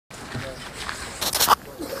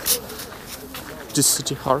this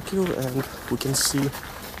city Kharkiv, and we can see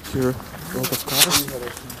here a lot of cars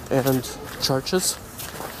and churches.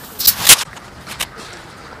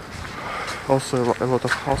 Also a lot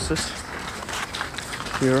of houses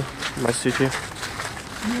here in my city.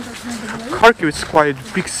 Kharkiv is quite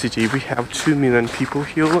a big city. We have 2 million people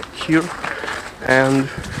here, and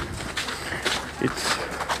it's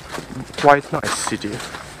quite nice city.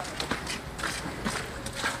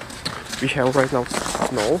 We have right now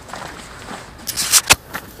snow.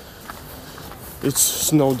 It's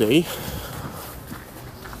snow day.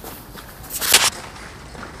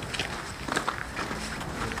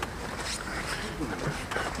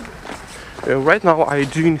 Right now I'm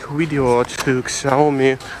doing video to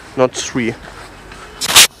Xiaomi Note 3.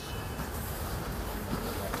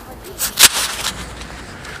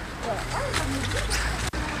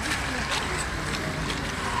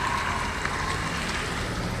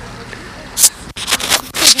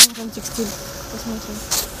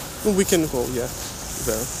 We can go, yeah,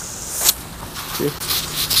 there. Okay.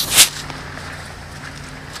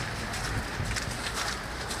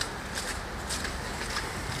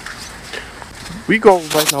 We go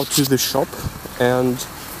right now to the shop and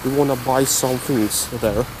we wanna buy some things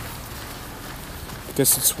there. I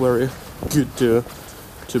guess it's very good to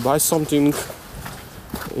buy something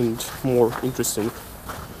and more interesting.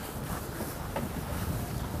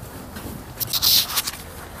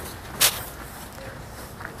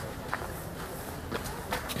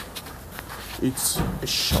 It's a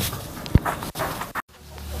shop.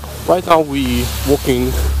 Right now we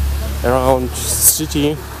walking around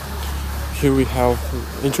city. Here we have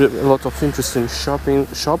a lot of interesting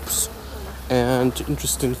shops and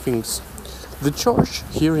interesting things. The church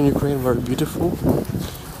here in Ukraine very beautiful.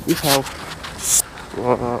 We have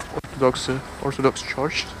Orthodox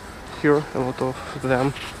church here, a lot of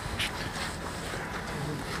them.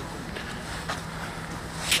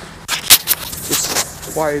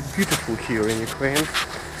 It's quite beautiful here in Ukraine,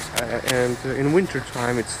 and in winter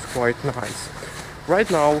time it's quite nice. Right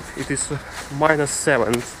now it is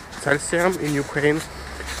 -7 Celsius in Ukraine,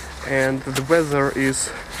 and the weather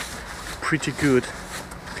is pretty good.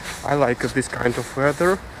 I like this kind of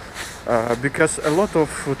weather because a lot of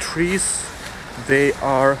trees they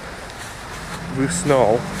are with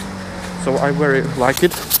snow, so I very like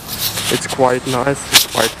it. It's quite nice, it's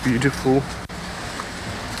quite beautiful.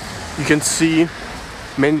 You can see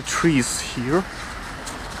many trees here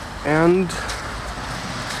and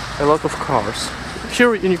a lot of cars.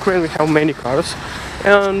 Here in Ukraine we have many cars,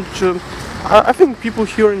 and I think people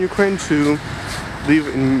here in Ukraine to live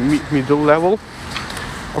in middle level.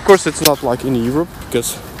 Of course it's not like in Europe, because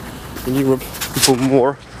in Europe people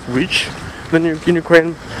more rich than in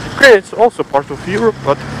Ukraine. Ukraine is also part of Europe,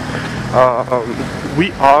 but we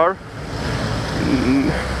are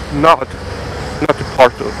not a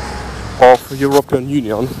part of European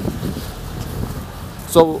Union.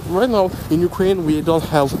 So right now in Ukraine we don't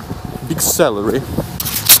have big salary.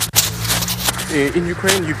 In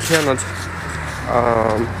Ukraine you cannot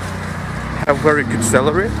have very good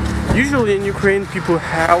salary. Usually in Ukraine people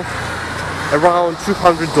have around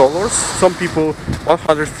 $200, some people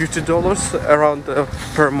 $150 around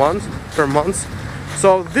per month. So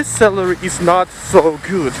this salary is not so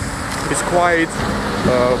good. It's quite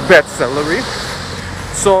bad salary.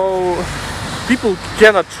 So people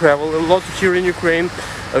cannot travel a lot here in Ukraine.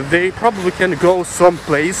 They probably can go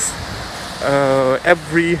someplace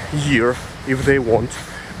every year if they want,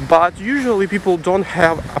 but usually people don't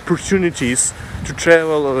have opportunities to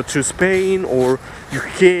travel to Spain or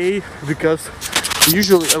UK, because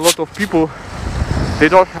usually a lot of people they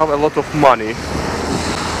don't have a lot of money.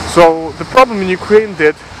 So the problem in Ukraine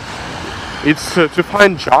that it's to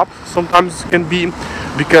find job sometimes can be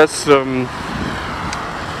because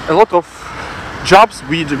a lot of jobs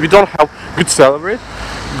we don't have good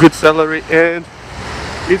salary, and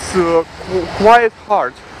it's quite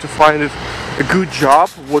hard to find a good job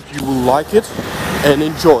what you will like it and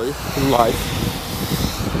enjoy in life.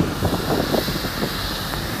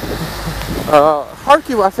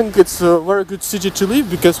 Kharkiv, I think it's a very good city to live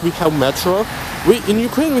because we have metro. In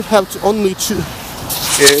Ukraine we have only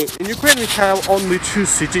two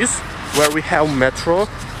cities where we have metro.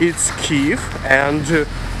 It's Kyiv and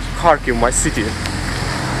Kharkiv, my city.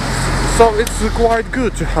 So it's quite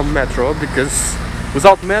good to have metro, because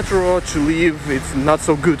without metro to live it's not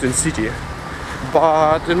so good in city.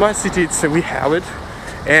 But in my city we have it,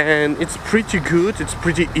 and it's pretty good, it's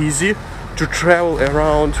pretty easy to travel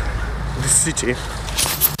around the city.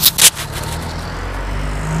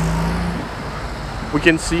 We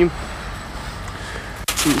can see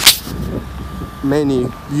many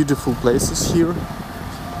beautiful places here.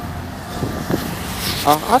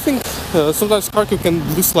 I think sometimes Kharkiv can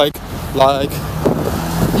look like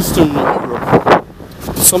Eastern Europe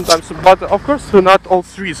sometimes, but of course not all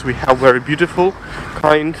streets we have very beautiful,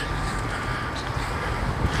 kind.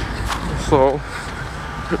 So,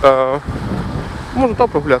 можно там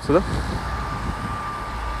прогуляться, да?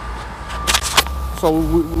 So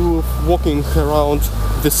we were walking around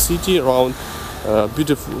the city, around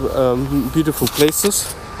beautiful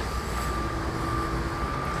places.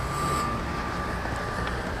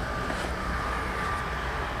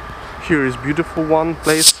 Here is beautiful one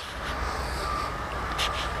place.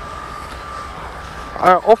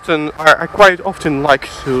 I quite often like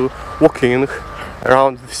to walking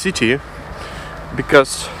around the city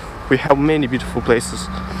because we have many beautiful places,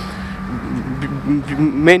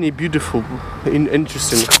 many beautiful,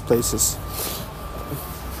 interesting places.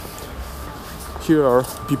 Here are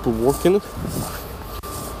people working.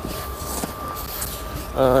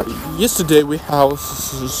 Yesterday we have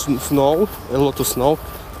snow, a lot of snow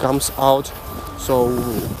comes out, so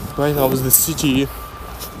right now the city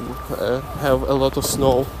have a lot of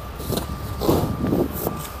snow.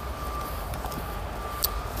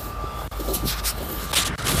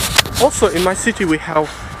 Also in my city we have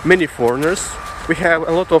many foreigners. We have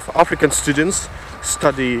a lot of African students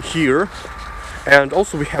study here, and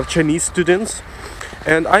also we have Chinese students.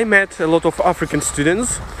 And I met a lot of African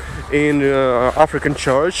students in African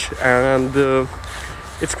church, and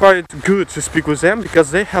it's quite good to speak with them because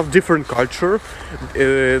they have different culture.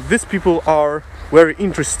 These people are very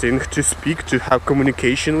interesting to speak, to have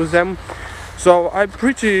communication with them. So I'm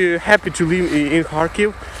pretty happy to live in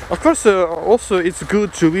Kharkiv. Of course, also it's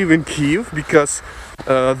good to live in Kiev because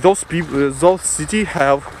those city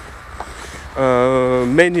have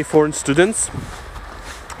many foreign students,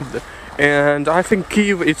 and I think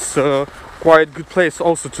Kiev is quite good place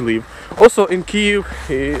also to live. Also in Kiev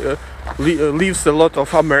lives a lot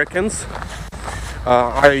of Americans.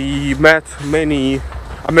 I met many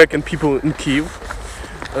American people in Kiev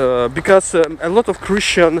because a lot of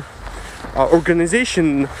Christian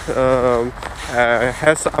organization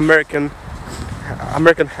has American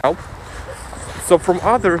help. So from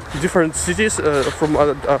other different cities, from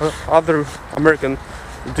other American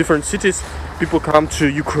different cities, people come to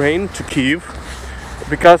Ukraine, to Kiev,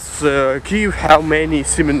 because Kiev have many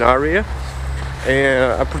seminaria,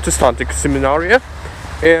 a Protestant seminaria,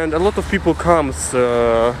 and a lot of people comes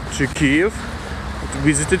to Kiev,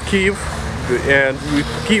 visited Kiev, and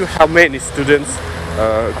Kiev have many students,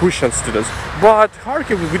 Christian students. But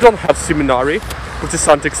Kharkiv we don't have seminary,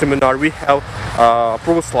 Protestant seminary. We have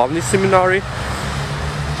Pravoslavny seminary.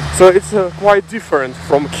 So it's quite different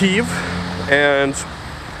from Kiev, and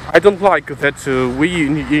I don't like that we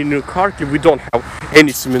in Kharkiv we don't have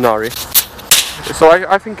any seminary. So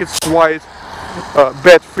I think it's quite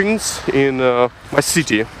bad things in my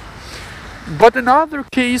city. But in other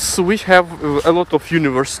case we have a lot of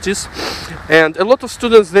universities, and a lot of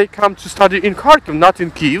students they come to study in Kharkiv, not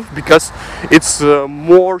in Kiev, because it's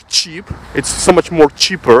more cheap. It's so much more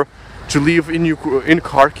cheaper to live in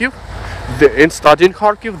Kharkiv and study in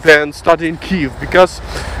Kharkiv than study in Kiev, because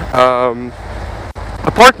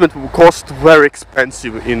apartment will cost very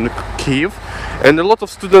expensive in Kiev, and a lot of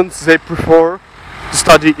students they prefer to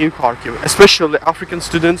study in Kharkiv, especially African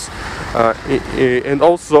students, and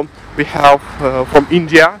also we have from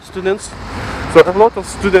India students. So a lot of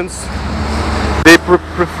students they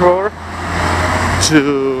prefer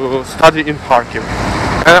to study in Kharkiv,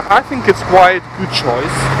 and I think it's quite good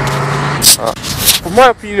choice. For my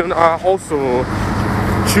opinion, I'm also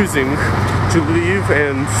choosing to live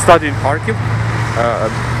and study in Kharkiv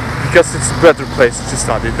because it's a better place to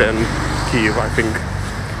study than Kiev, I think,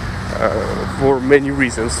 for many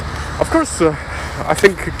reasons. Of course, I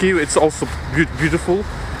think Kiev it's also beautiful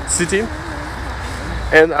city,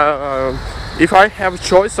 and if I have a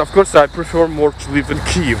choice, of course I prefer more to live in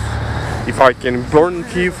Kiev. If I can born in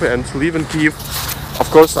Kiev and live in Kiev, of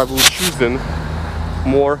course I will choose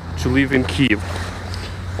more to live in Kiev.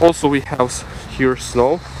 Also we have here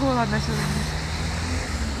snow,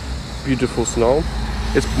 beautiful snow.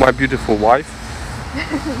 It's my beautiful wife.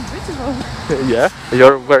 Beautiful. Yeah,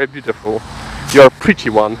 you're very beautiful. You're a pretty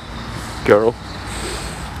one, girl.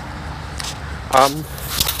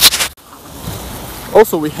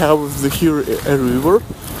 Also we have here a river,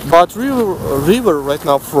 but river right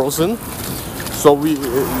now frozen, so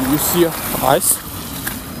you see ice.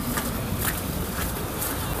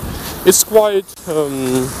 It's quite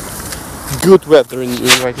good weather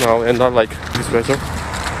right now, and I like this weather.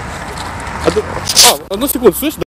 Одну секунду, слышишь?